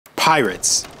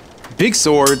Pirates. Big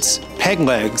swords, peg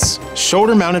legs,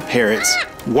 shoulder-mounted parrots,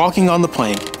 walking on the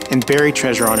plank, and buried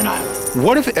treasure on an island.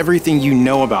 What if everything you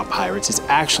know about pirates is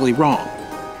actually wrong?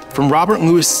 From Robert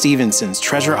Louis Stevenson's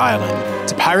Treasure Island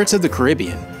to Pirates of the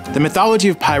Caribbean, the mythology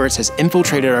of pirates has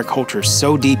infiltrated our culture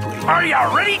so deeply. Are you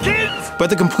ready, kids? But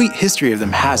the complete history of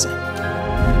them hasn't.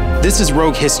 This is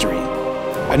Rogue History,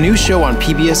 a new show on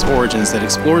PBS Origins that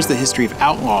explores the history of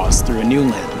outlaws through a new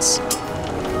lens.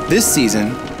 This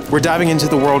season, we're diving into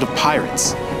the world of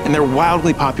pirates and their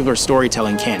wildly popular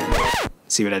storytelling canon.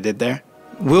 See what I did there?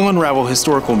 We'll unravel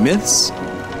historical myths,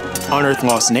 unearth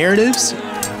lost narratives,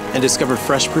 and discover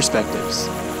fresh perspectives.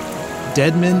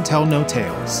 Dead men tell no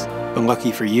tales, but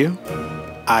lucky for you,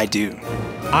 I do.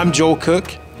 I'm Joel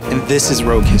Cook, and this is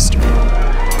Rogue History.